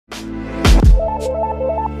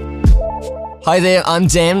Hi there, I'm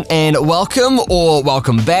Dan, and welcome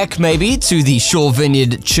back maybe, to the Shore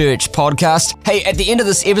Vineyard Church podcast. Hey, at the end of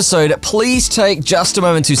this episode, please take just a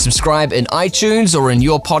moment to subscribe in iTunes or in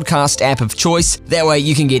your podcast app of choice. That way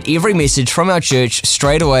you can get every message from our church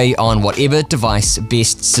straight away on whatever device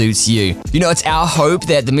best suits you. You know, it's our hope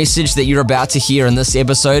that the message that you're about to hear in this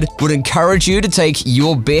episode would encourage you to take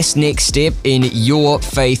your best next step in your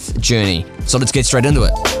faith journey. So let's get straight into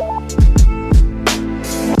it.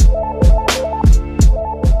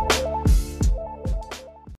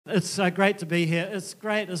 It's great to be here. It's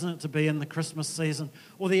great, isn't it, to be in the Christmas season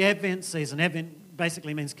or the Advent season. Advent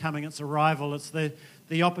basically means coming, it's arrival. It's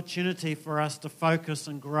the opportunity for us to focus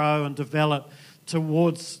and grow and develop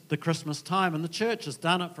towards the Christmas time. And the church has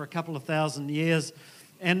done it for a couple of thousand years,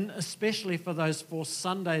 and especially for those 4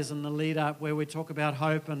 Sundays in the lead up where we talk about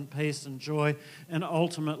hope and peace and joy and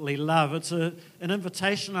ultimately love. It's an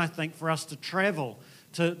invitation, I think, for us to travel,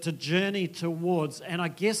 to journey towards, and I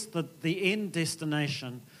guess that the end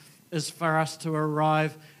destination is for us to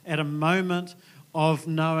arrive at a moment of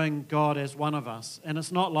knowing God as one of us. And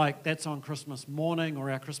it's not like that's on Christmas morning or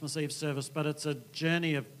our Christmas Eve service, but it's a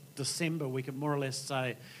journey of December, we could more or less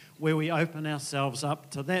say, where we open ourselves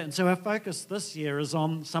up to that. And so our focus this year is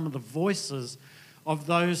on some of the voices of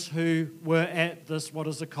those who were at this, what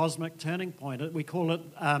is a cosmic turning point. We call it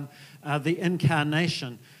the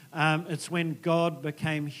incarnation. It's when God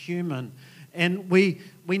became human. And we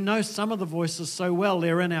know some of the voices so well.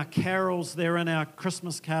 They're in our carols, they're in our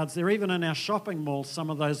Christmas cards, they're even in our shopping malls, some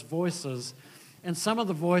of those voices. And some of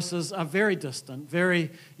the voices are very distant,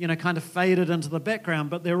 very, kind of faded into the background,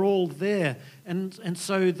 but they're all there. And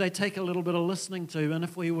so they take a little bit of listening to. And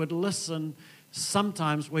if we would listen,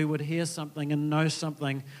 sometimes we would hear something and know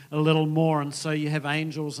something a little more. And so you have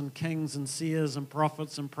angels and kings and seers and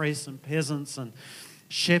prophets and priests and peasants and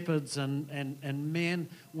shepherds and men,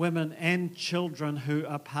 women, and children who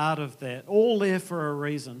are part of that, all there for a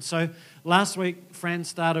reason. So last week, Fran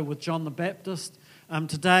started with John the Baptist.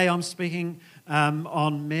 Today I'm speaking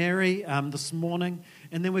on Mary this morning.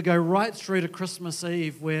 And then we go right through to Christmas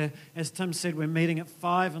Eve where, as Tim said, we're meeting at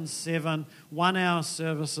 5 and 7, 1-hour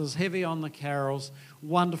services, heavy on the carols.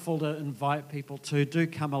 Wonderful to invite people to. Do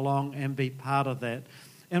come along and be part of that.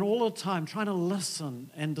 And all the time trying to listen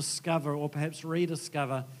and discover or perhaps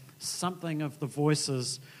rediscover something of the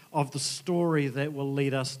voices of the story that will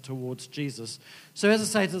lead us towards Jesus. So as I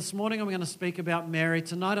say, this morning I'm going to speak about Mary.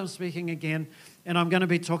 Tonight I'm speaking again, and I'm going to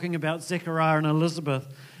be talking about Zechariah and Elizabeth.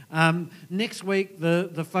 Next week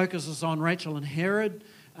the focus is on Rachel and Herod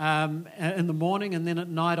in the morning, and then at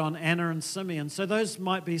night on Anna and Simeon. So those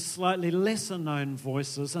might be slightly lesser known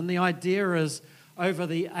voices, and the idea is over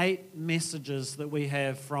the 8 messages that we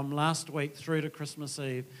have from last week through to Christmas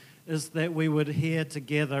Eve is that we would hear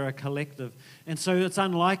together a collective. And so it's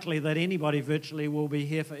unlikely that anybody virtually will be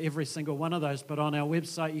here for every single one of those, but on our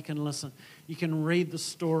website you can listen. You can read the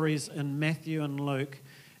stories in Matthew and Luke,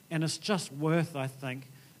 and it's just worth, I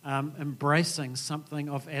think, embracing something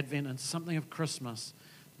of Advent and something of Christmas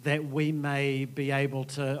that we may be able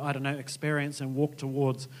to, experience and walk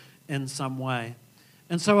towards in some way.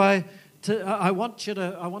 And so I want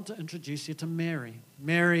to introduce you to Mary.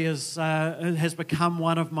 Mary has become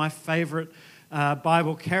one of my favorite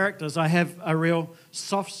Bible characters. I have a real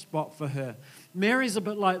soft spot for her. Mary's a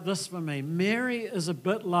bit like this for me. Mary is a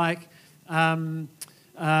bit like the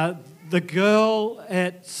girl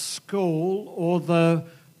at school or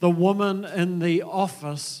the woman in the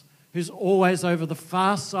office who's always over the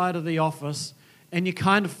far side of the office, and you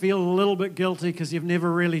kind of feel a little bit guilty because you've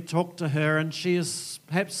never really talked to her, and she is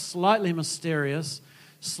perhaps slightly mysterious,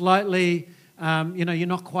 slightly, you're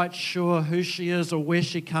not quite sure who she is or where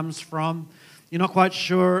she comes from. You're not quite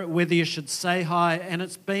sure whether you should say hi, and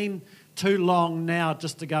it's been too long now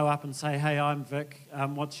just to go up and say, hey, I'm Vic,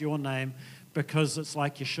 what's your name? Because it's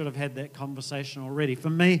like you should have had that conversation already. For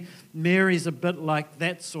me, Mary's a bit like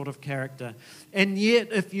that sort of character. And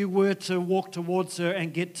yet, if you were to walk towards her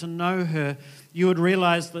and get to know her, you would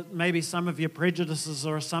realize that maybe some of your prejudices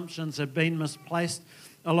or assumptions have been misplaced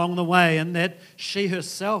along the way, and that she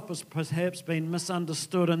herself has perhaps been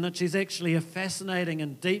misunderstood, and that she's actually a fascinating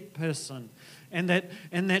and deep person, and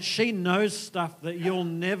that she knows stuff that you'll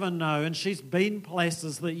never know, and she's been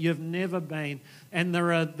places that you've never been, and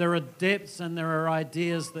there are depths and there are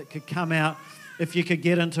ideas that could come out if you could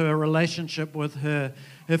get into a relationship with her.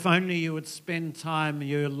 If only you would spend time,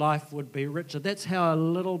 your life would be richer. That's how a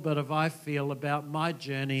little bit of I feel about my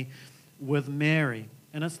journey with Mary.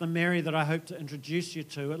 And it's the Mary that I hope to introduce you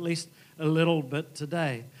to, at least a little bit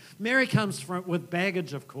today. Mary comes with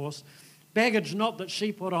baggage, of course. Baggage not that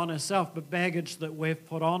she put on herself, but baggage that we've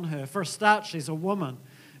put on her. For a start, she's a woman.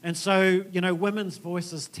 And so, women's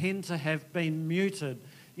voices tend to have been muted,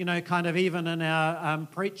 kind of even in our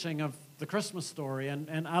preaching of the Christmas story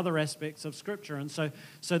and other aspects of Scripture. And so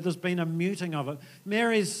there's been a muting of it.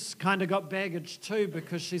 Mary's kind of got baggage too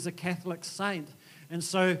because she's a Catholic saint. And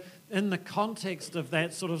so in the context of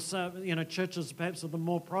that sort of, churches perhaps of the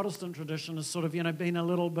more Protestant tradition has sort of, been a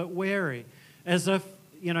little bit wary, as if,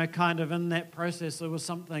 kind of in that process there was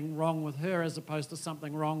something wrong with her as opposed to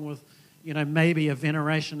something wrong with, maybe a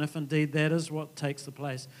veneration, if indeed that is what takes the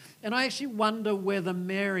place. And I actually wonder whether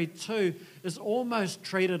Mary too is almost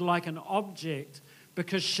treated like an object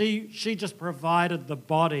because she just provided the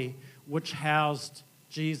body which housed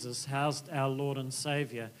Jesus, housed our Lord and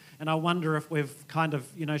Saviour. And I wonder if we've kind of,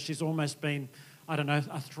 she's almost been,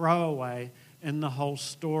 a throwaway in the whole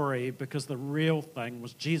story because the real thing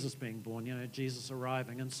was Jesus being born, Jesus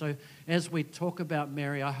arriving. And so as we talk about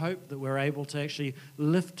Mary, I hope that we're able to actually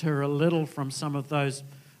lift her a little from some of those,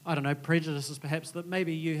 prejudices perhaps that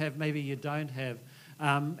maybe you have, maybe you don't have,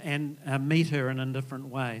 and meet her in a different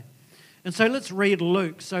way. And so let's read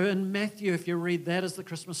Luke. So in Matthew, if you read that as the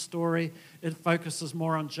Christmas story, it focuses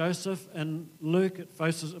more on Joseph. In Luke, it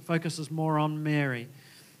focuses more on Mary.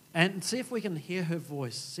 And see if we can hear her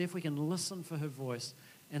voice, see if we can listen for her voice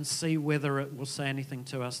and see whether it will say anything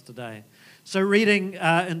to us today. So reading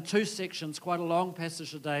in two sections, quite a long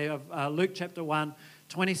passage today of Luke chapter 1,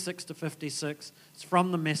 26 to 56. It's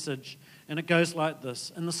from the Message, and it goes like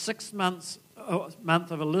this. In the 6th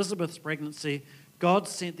month of Elizabeth's pregnancy, God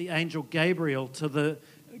sent the angel Gabriel to the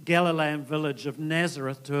Galilean village of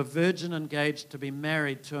Nazareth to a virgin engaged to be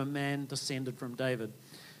married to a man descended from David.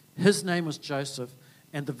 His name was Joseph,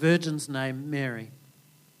 and the virgin's name Mary.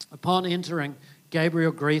 Upon entering,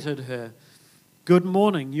 Gabriel greeted her. "Good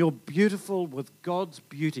morning, you're beautiful with God's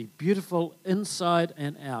beauty, beautiful inside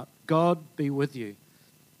and out. God be with you."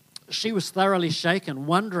 She was thoroughly shaken,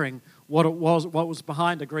 wondering what was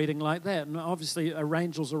behind a greeting like that. And obviously,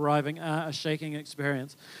 angels arriving are a shaking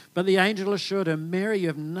experience. But the angel assured her, "Mary, you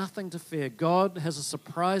have nothing to fear. God has a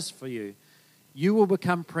surprise for you. You will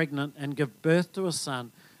become pregnant and give birth to a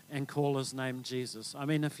son and call his name Jesus." I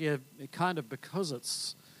mean, if you kind of, because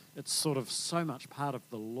it's sort of so much part of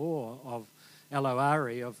the law of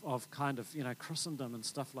L-O-R-E, of kind of, Christendom and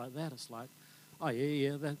stuff like that, it's like, oh,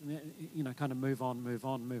 yeah, that, kind of move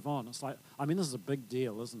on. It's like, I mean, this is a big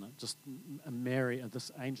deal, isn't it? Just Mary,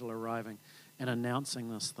 this angel arriving and announcing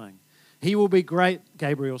this thing. "He will be great,"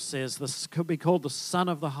 Gabriel says. "This could be called the Son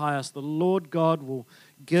of the Highest. The Lord God will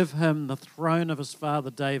give him the throne of his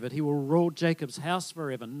father David. He will rule Jacob's house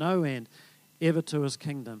forever, no end, ever to his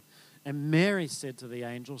kingdom." And Mary said to the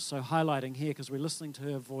angel, so highlighting here, because we're listening to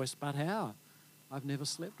her voice, "But how? I've never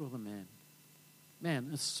slept with a man."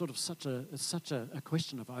 Man, it's sort of such a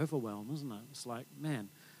question of overwhelm, isn't it? It's like, man,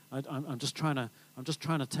 I'm just trying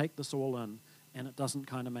to take this all in, and it doesn't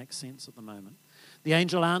kind of make sense at the moment. The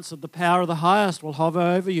angel answered, "The power of the highest will hover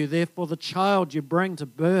over you. Therefore, the child you bring to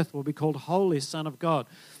birth will be called Holy Son of God.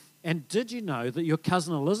 And did you know that your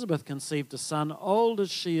cousin Elizabeth conceived a son? Old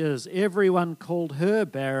as she is, everyone called her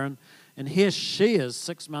barren, and here she is,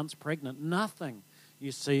 6 months pregnant. Nothing,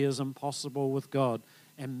 you see, is impossible with God."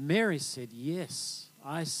 And Mary said, "Yes,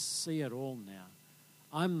 I see it all now.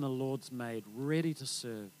 I'm the Lord's maid, ready to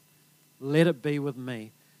serve. Let it be with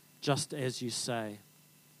me, just as you say."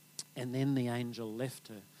 And then the angel left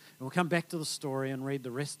her. And we'll come back to the story and read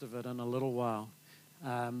the rest of it in a little while.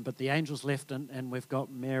 But the angel's left, and we've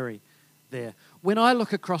got Mary there. When I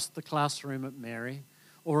look across the classroom at Mary,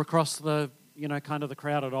 or across the, kind of the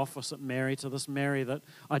crowded office at Mary, to this Mary that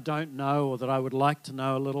I don't know or that I would like to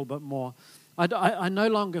know a little bit more, I no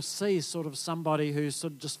longer see sort of somebody who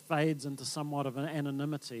sort of just fades into somewhat of an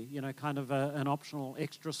anonymity, kind of an optional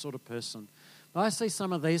extra sort of person. But I see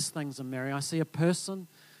some of these things in Mary. I see a person,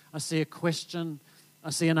 I see a question, I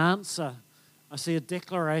see an answer, I see a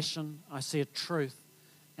declaration, I see a truth,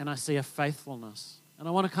 and I see a faithfulness. And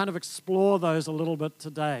I want to kind of explore those a little bit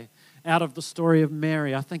today out of the story of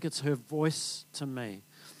Mary. I think it's her voice to me.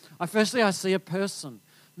 Firstly, I see a person.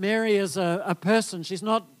 Mary is a person. She's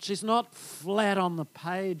not flat on the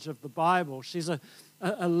page of the Bible. She's a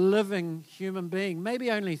living human being, maybe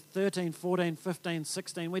only 13, 14, 15,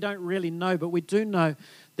 16. We don't really know, but we do know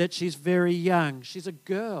that she's very young. She's a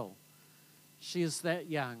girl. She is that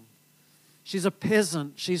young. She's a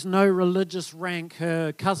peasant. She's no religious rank.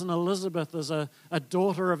 Her cousin Elizabeth is a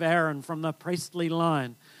daughter of Aaron from the priestly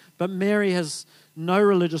line. But Mary has no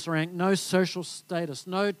religious rank, no social status,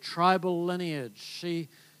 no tribal lineage. She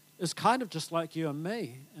is kind of just like you and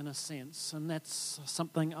me in a sense, and that's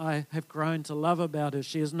something I have grown to love about her.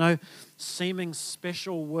 She has no seeming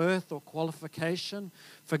special worth or qualification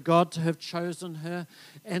for God to have chosen her,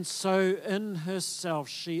 and so in herself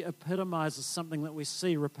she epitomizes something that we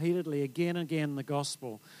see repeatedly again and again in the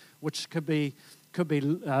gospel, which could be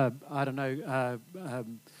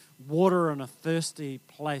water in a thirsty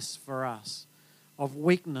place for us, of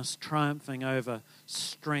weakness triumphing over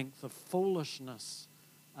strength, of foolishness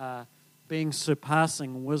being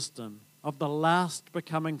surpassing wisdom, of the last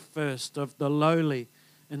becoming first, of the lowly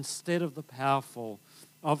instead of the powerful,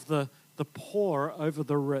 of the poor over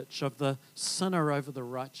the rich, of the sinner over the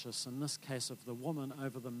righteous, in this case of the woman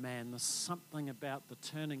over the man. There's something about the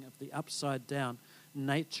turning of the upside down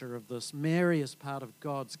nature of this. Mary is part of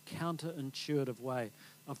God's counterintuitive way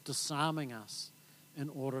of disarming us in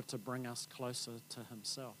order to bring us closer to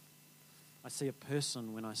himself. I see a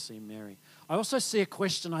person when I see Mary. I also see a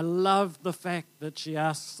question. I love the fact that she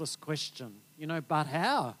asks this question, but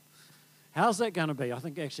how? How's that going to be? I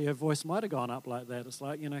think actually her voice might have gone up like that. It's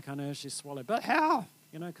like, kind of she's swallowed. But how?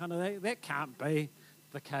 Kind of that can't be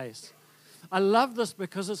the case. I love this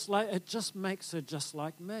because it's like it just makes her just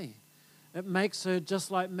like me. It makes her just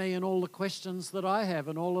like me in all the questions that I have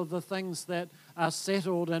and all of the things that are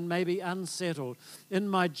settled and maybe unsettled. In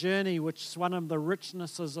my journey, which is one of the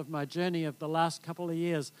richnesses of my journey of the last couple of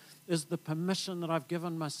years, is the permission that I've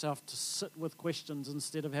given myself to sit with questions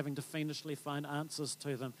instead of having to fiendishly find answers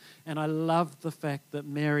to them. And I love the fact that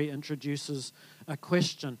Mary introduces a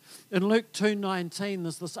question. In Luke 2:19,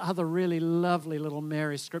 there's this other really lovely little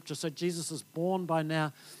Mary scripture. So Jesus is born by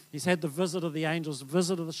now. He's had the visit of the angels, the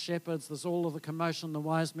visit of the shepherds. There's all of the commotion, the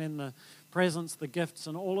wise men, the presents, the gifts,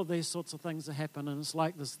 and all of these sorts of things that happen. And it's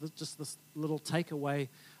like this little takeaway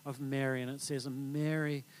of Mary. And it says, and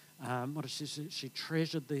Mary, what does she say? She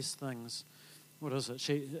treasured these things. What is it?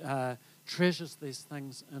 She treasures these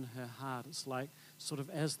things in her heart. It's like sort of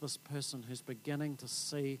as this person who's beginning to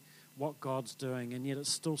see what God's doing, and yet it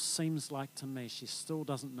still seems like to me she still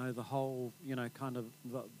doesn't know the whole, kind of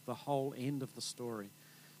the whole end of the story.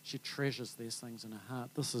 She treasures these things in her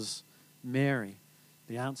heart. This is Mary,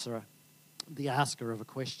 the asker of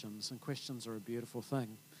questions, and questions are a beautiful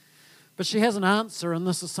thing. But she has an answer, and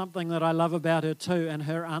this is something that I love about her too, and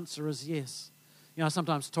her answer is yes. I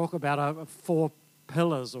sometimes talk about 4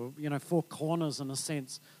 pillars or, 4 corners in a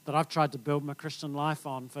sense that I've tried to build my Christian life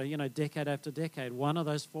on for, decade after decade. One of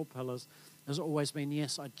those 4 pillars has always been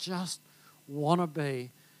yes. I just want to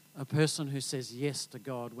be a person who says yes to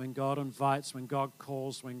God. When God invites, when God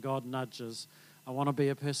calls, when God nudges, I want to be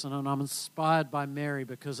a person, and I'm inspired by Mary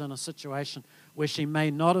because in a situation where she may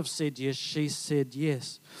not have said yes, she said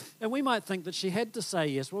yes. And we might think that she had to say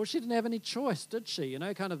yes. Well, she didn't have any choice, did she?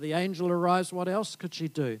 Kind of the angel arrives, what else could she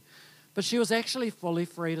do? But she was actually fully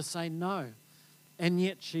free to say no, and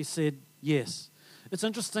yet she said yes. It's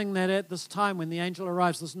interesting that at this time when the angel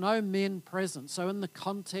arrives, there's no men present. So in the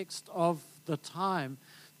context of the time,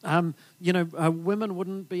 women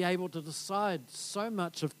wouldn't be able to decide so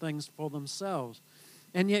much of things for themselves.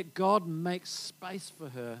 And yet God makes space for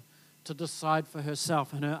her to decide for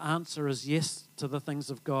herself, and her answer is yes to the things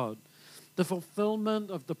of God. The fulfillment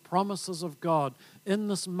of the promises of God in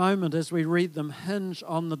this moment as we read them hinge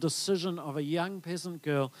on the decision of a young peasant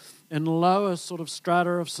girl in lower sort of strata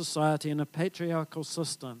of society in a patriarchal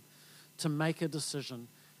system to make a decision.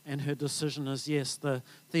 And her decision is yes. The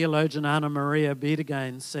theologian Anna Maria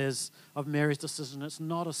Biedergain says of Mary's decision, it's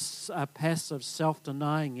not a passive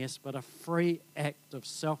self-denying yes, but a free act of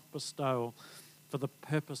self-bestowal for the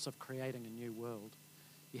purpose of creating a new world.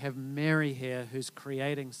 You have Mary here who's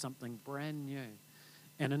creating something brand new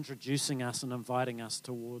and introducing us and inviting us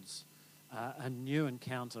towards a new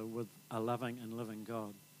encounter with a loving and living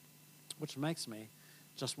God, which makes me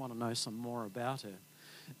just want to know some more about her.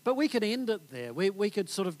 But we could end it there. We could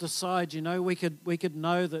sort of decide, we could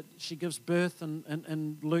know that she gives birth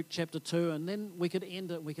in Luke chapter 2, and then we could end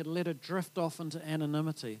it. We could let her drift off into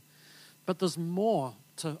anonymity. But there's more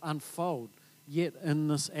to unfold yet in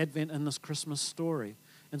this Advent, in this Christmas story.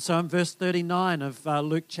 And so in verse 39 of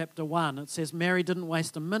Luke chapter 1, it says, Mary didn't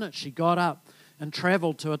waste a minute. She got up and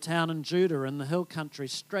traveled to a town in Judah in the hill country,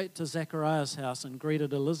 straight to Zechariah's house, and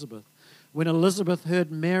greeted Elizabeth. When Elizabeth heard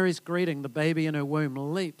Mary's greeting, the baby in her womb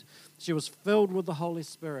leaped. She was filled with the Holy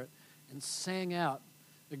Spirit and sang out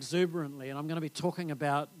exuberantly. And I'm going to be talking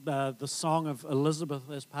about the song of Elizabeth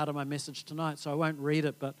as part of my message tonight, so I won't read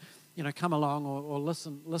it, but come along or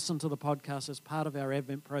listen to the podcast as part of our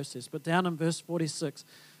Advent process. But down in verse 46,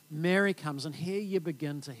 Mary comes, and here you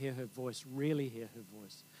begin to hear her voice, really hear her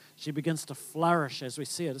voice. She begins to flourish as we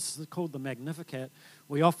see it. This is called the Magnificat.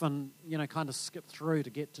 We often, kind of skip through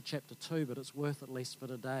to get to chapter 2, but it's worth at least for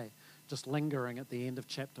today, just lingering at the end of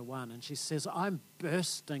chapter 1. And she says, I'm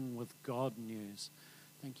bursting with God news.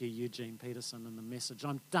 Thank you, Eugene Peterson, in the message.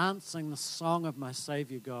 I'm dancing the song of my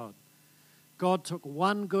Savior God. God took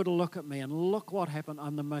one good look at me, and look what happened.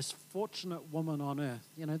 I'm the most fortunate woman on earth.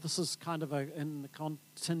 This is kind of in the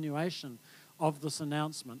continuation of this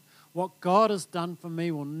announcement. What God has done for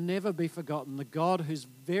me will never be forgotten. The God whose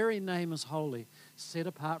very name is holy, set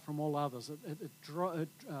apart from all others. It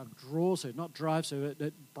draws her, not drives her,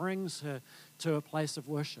 it brings her to a place of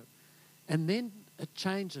worship. And then it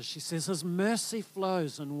changes. She says, His mercy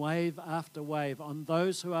flows in wave after wave on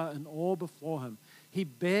those who are in awe before Him. He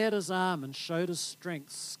bared His arm and showed His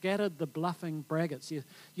strength, scattered the bluffing braggarts.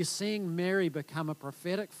 You're seeing Mary become a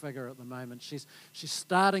prophetic figure at the moment. She's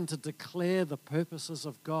starting to declare the purposes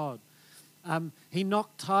of God. He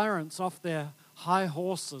knocked tyrants off their high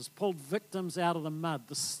horses, pulled victims out of the mud.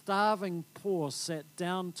 The starving poor sat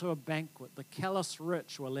down to a banquet. The callous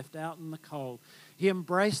rich were left out in the cold. He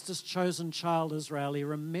embraced His chosen child Israel. He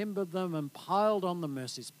remembered them and piled on the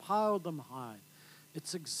mercies, piled them high.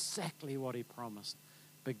 It's exactly what He promised,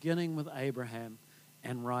 beginning with Abraham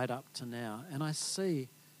and right up to now. And I see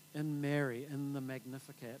in Mary, in the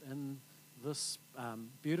Magnificat, in this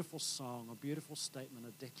beautiful song, a beautiful statement,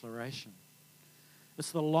 a declaration.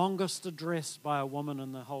 It's the longest address by a woman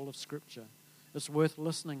in the whole of Scripture. It's worth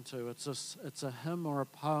listening to. It's a hymn or a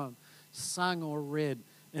poem sung or read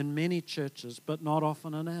in many churches, but not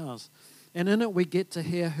often in ours. And in it we get to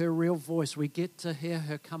hear her real voice. We get to hear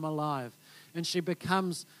her come alive. And she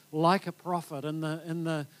becomes like a prophet in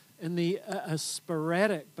the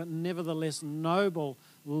sporadic but nevertheless noble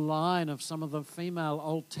line of some of the female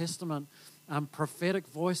Old Testament prophetic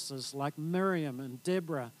voices like Miriam and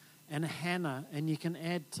Deborah and Hannah, and you can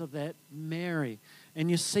add to that Mary. And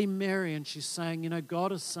you see Mary, and she's saying,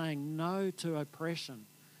 God is saying no to oppression,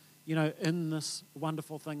 in this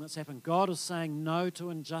wonderful thing that's happened. God is saying no to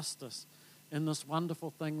injustice in this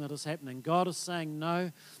wonderful thing that is happening. God is saying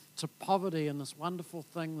no to poverty in this wonderful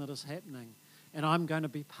thing that is happening. And I'm going to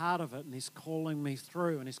be part of it, and He's calling me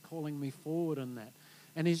through, and He's calling me forward in that.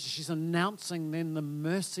 And she's announcing then the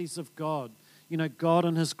mercies of God. God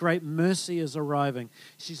in His great mercy is arriving.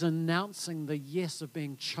 She's announcing the yes of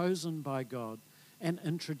being chosen by God and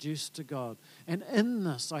introduced to God. And in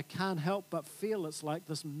this, I can't help but feel it's like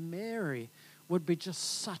this Mary would be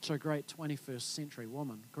just such a great 21st century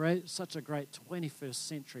woman, such a great 21st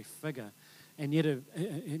century figure. And yet,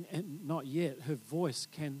 not yet, her voice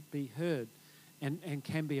can be heard and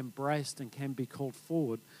can be embraced and can be called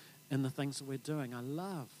forward in the things that we're doing. I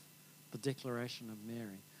love the declaration of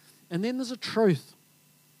Mary. And then there's a truth.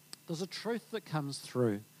 There's a truth that comes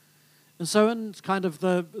through. And so in kind of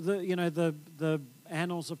the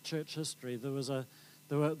annals of church history, there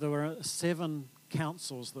were 7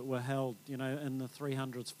 councils that were held, in the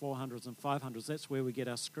 300s, 400s, and 500s. That's where we get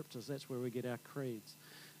our scriptures. That's where we get our creeds.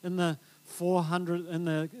 In the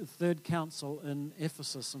 3rd council in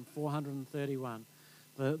Ephesus in 431,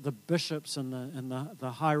 the bishops and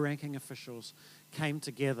the high-ranking officials came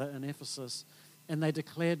together in Ephesus, and they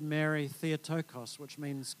declared Mary Theotokos, which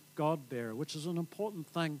means God-bearer, which is an important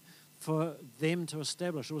thing for them to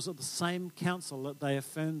establish. It was at the same council that they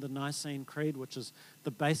affirmed the Nicene Creed, which is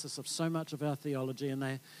the basis of so much of our theology, and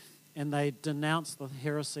they denounced the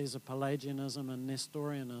heresies of Pelagianism and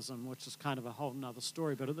Nestorianism, which is kind of a whole other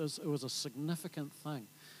story, but it was a significant thing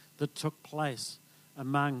that took place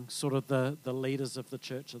among sort of the leaders of the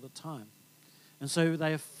church at the time. And so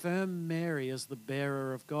they affirm Mary as the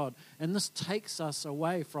bearer of God. And this takes us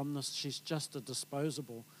away from this, she's just a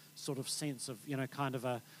disposable sort of sense of, kind of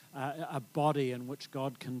a body in which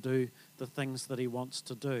God can do the things that He wants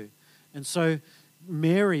to do. And so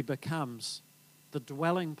Mary becomes the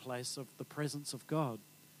dwelling place of the presence of God.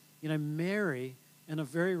 Mary, in a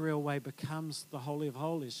very real way, becomes the Holy of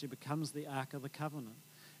Holies. She becomes the Ark of the Covenant.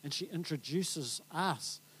 And she introduces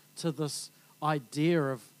us to this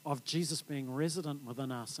idea of Jesus being resident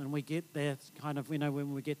within us. And we get there kind of,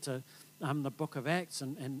 when we get to the book of Acts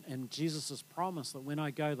and Jesus' promise that when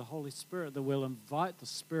I go, the Holy Spirit, that will invite the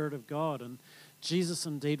Spirit of God, and Jesus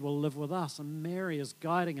indeed will live with us. And Mary is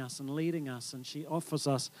guiding us and leading us, and she offers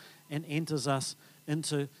us and enters us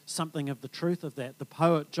into something of the truth of that. The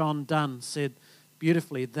poet John Donne said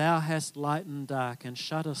beautifully, "Thou hast lightened dark and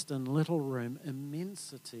shuttest in little room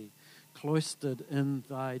immensity cloistered in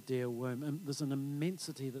thy dear womb." And there's an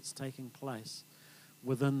immensity that's taking place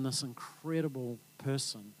within this incredible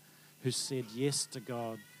person who said yes to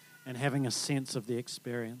God and having a sense of the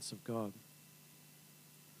experience of God.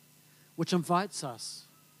 Which invites us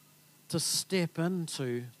to step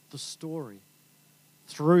into the story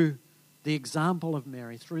through the example of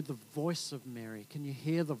Mary, through the voice of Mary. Can you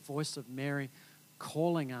hear the voice of Mary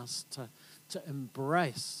calling us to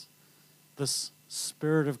embrace this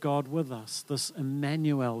Spirit of God with us, this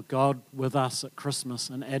Emmanuel, God with us at Christmas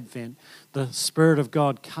and Advent, the Spirit of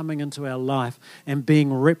God coming into our life and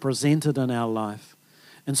being represented in our life.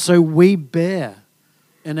 And so we bear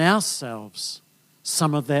in ourselves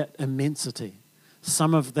some of that immensity,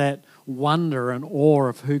 some of that wonder and awe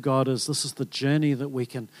of who God is. This is the journey that we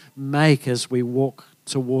can make as we walk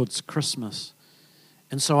towards Christmas.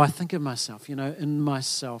 And so I think of myself, in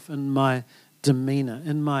my demeanor,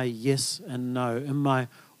 in my yes and no, in my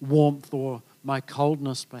warmth or my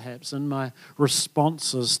coldness perhaps, in my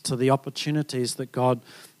responses to the opportunities that God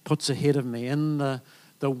puts ahead of me, in the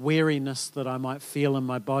weariness that I might feel in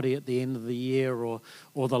my body at the end of the year, or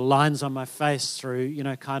the lines on my face through,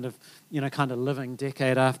 kind of living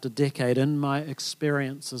decade after decade, in my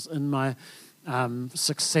experiences, in my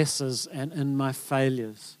successes and in my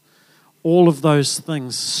failures. All of those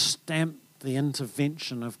things stamp the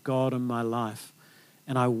intervention of God in my life,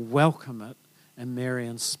 and I welcome it, and Mary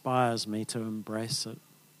inspires me to embrace it.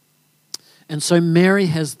 And so Mary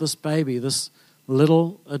has this baby, this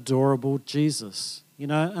little adorable Jesus,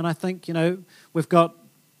 and I think, we've got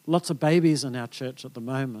lots of babies in our church at the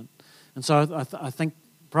moment, and so I think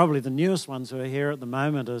probably the newest ones who are here at the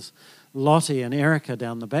moment is Lottie and Erica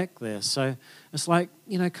down the back there. So it's like,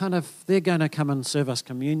 they're going to come and serve us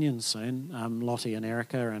communion soon, Lottie and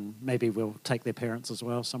Erica, and maybe we'll take their parents as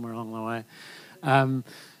well somewhere along the way. And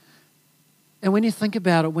when you think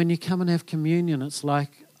about it, when you come and have communion, it's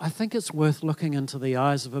like, I think it's worth looking into the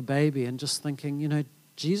eyes of a baby and just thinking,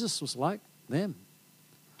 Jesus was like them,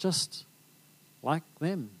 just like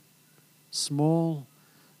them, small,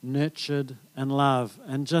 nurtured, and loved.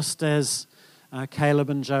 And just as Caleb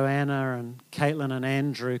and Joanna and Caitlin and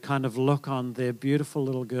Andrew kind of look on their beautiful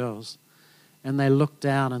little girls, and they look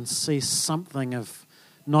down and see something of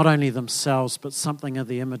not only themselves, but something of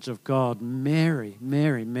the image of God. Mary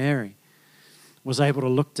was able to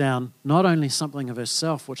look down not only something of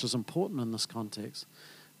herself, which is important in this context,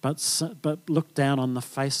 but look down on the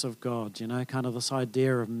face of God, kind of this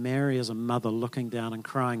idea of Mary as a mother looking down and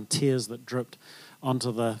crying tears that dripped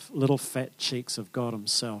onto the little fat cheeks of God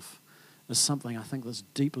himself, is something I think that's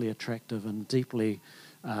deeply attractive and deeply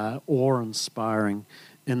awe-inspiring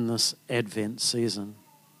in this Advent season.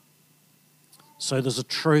 So there's a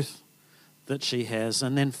truth that she has.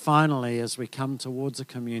 And then finally, as we come towards a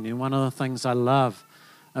communion, one of the things I love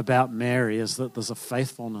about Mary is that there's a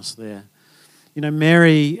faithfulness there.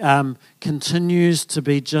 Mary continues to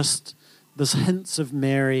be just this hints of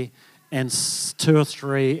Mary and 2 or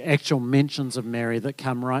 3 actual mentions of Mary that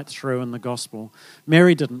come right through in the gospel.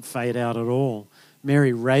 Mary didn't fade out at all.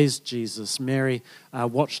 Mary raised Jesus. Mary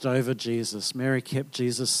watched over Jesus. Mary kept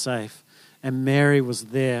Jesus safe. And Mary was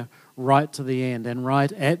there right to the end. And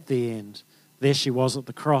right at the end, there she was at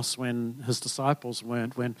the cross when his disciples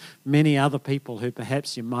weren't, when many other people who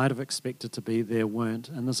perhaps you might have expected to be there weren't.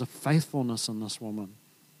 And there's a faithfulness in this woman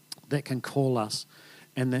that can call us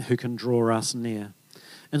and who can draw us near.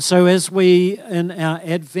 And so as we, in our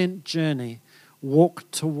Advent journey, walk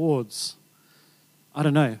towards,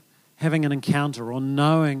 having an encounter or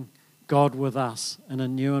knowing God with us in a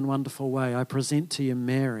new and wonderful way, I present to you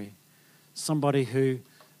Mary, somebody who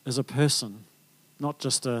is a person, not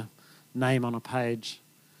just a name on a page,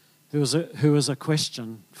 who is a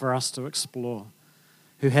question for us to explore,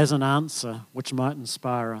 who has an answer which might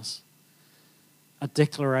inspire us, a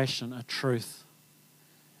declaration, a truth,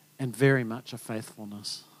 and very much a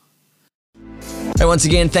faithfulness. Hey, once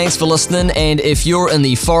again, thanks for listening, and if you're in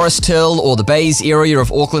the Forest Hill or the Bays area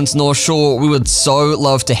of Auckland's North Shore, we would so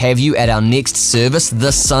love to have you at our next service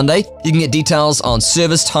this Sunday. You can get details on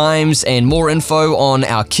service times and more info on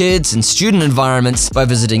our kids and student environments by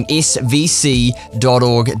visiting svc.org.nz.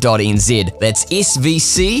 That's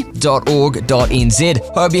svc.org.nz.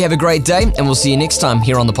 Hope you have a great day, and we'll see you next time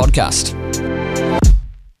here on the podcast.